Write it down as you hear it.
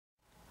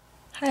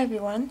Hi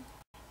everyone,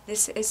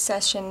 this is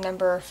session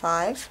number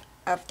 5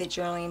 of the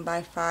Journaling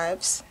by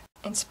Fives,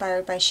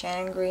 inspired by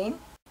Shannon Green.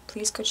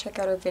 Please go check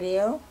out our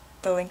video,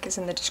 the link is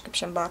in the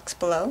description box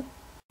below.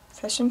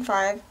 Session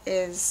 5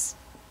 is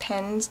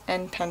pens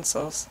and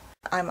pencils.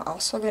 I'm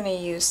also going to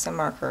use some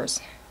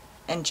markers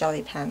and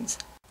jelly pens,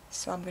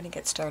 so I'm going to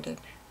get started.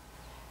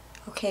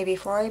 Okay,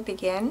 before I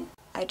begin,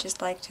 I'd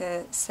just like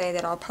to say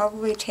that I'll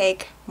probably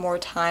take more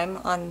time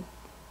on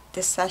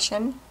this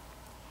session.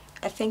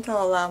 I think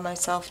I'll allow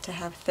myself to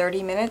have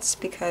 30 minutes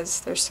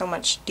because there's so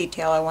much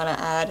detail I want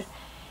to add.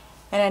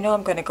 And I know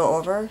I'm going to go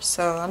over,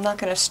 so I'm not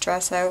going to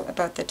stress out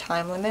about the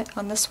time limit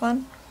on this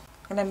one.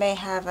 And I may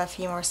have a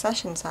few more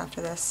sessions after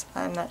this.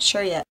 I'm not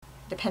sure yet,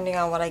 depending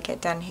on what I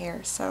get done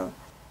here. So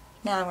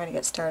now I'm going to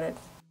get started.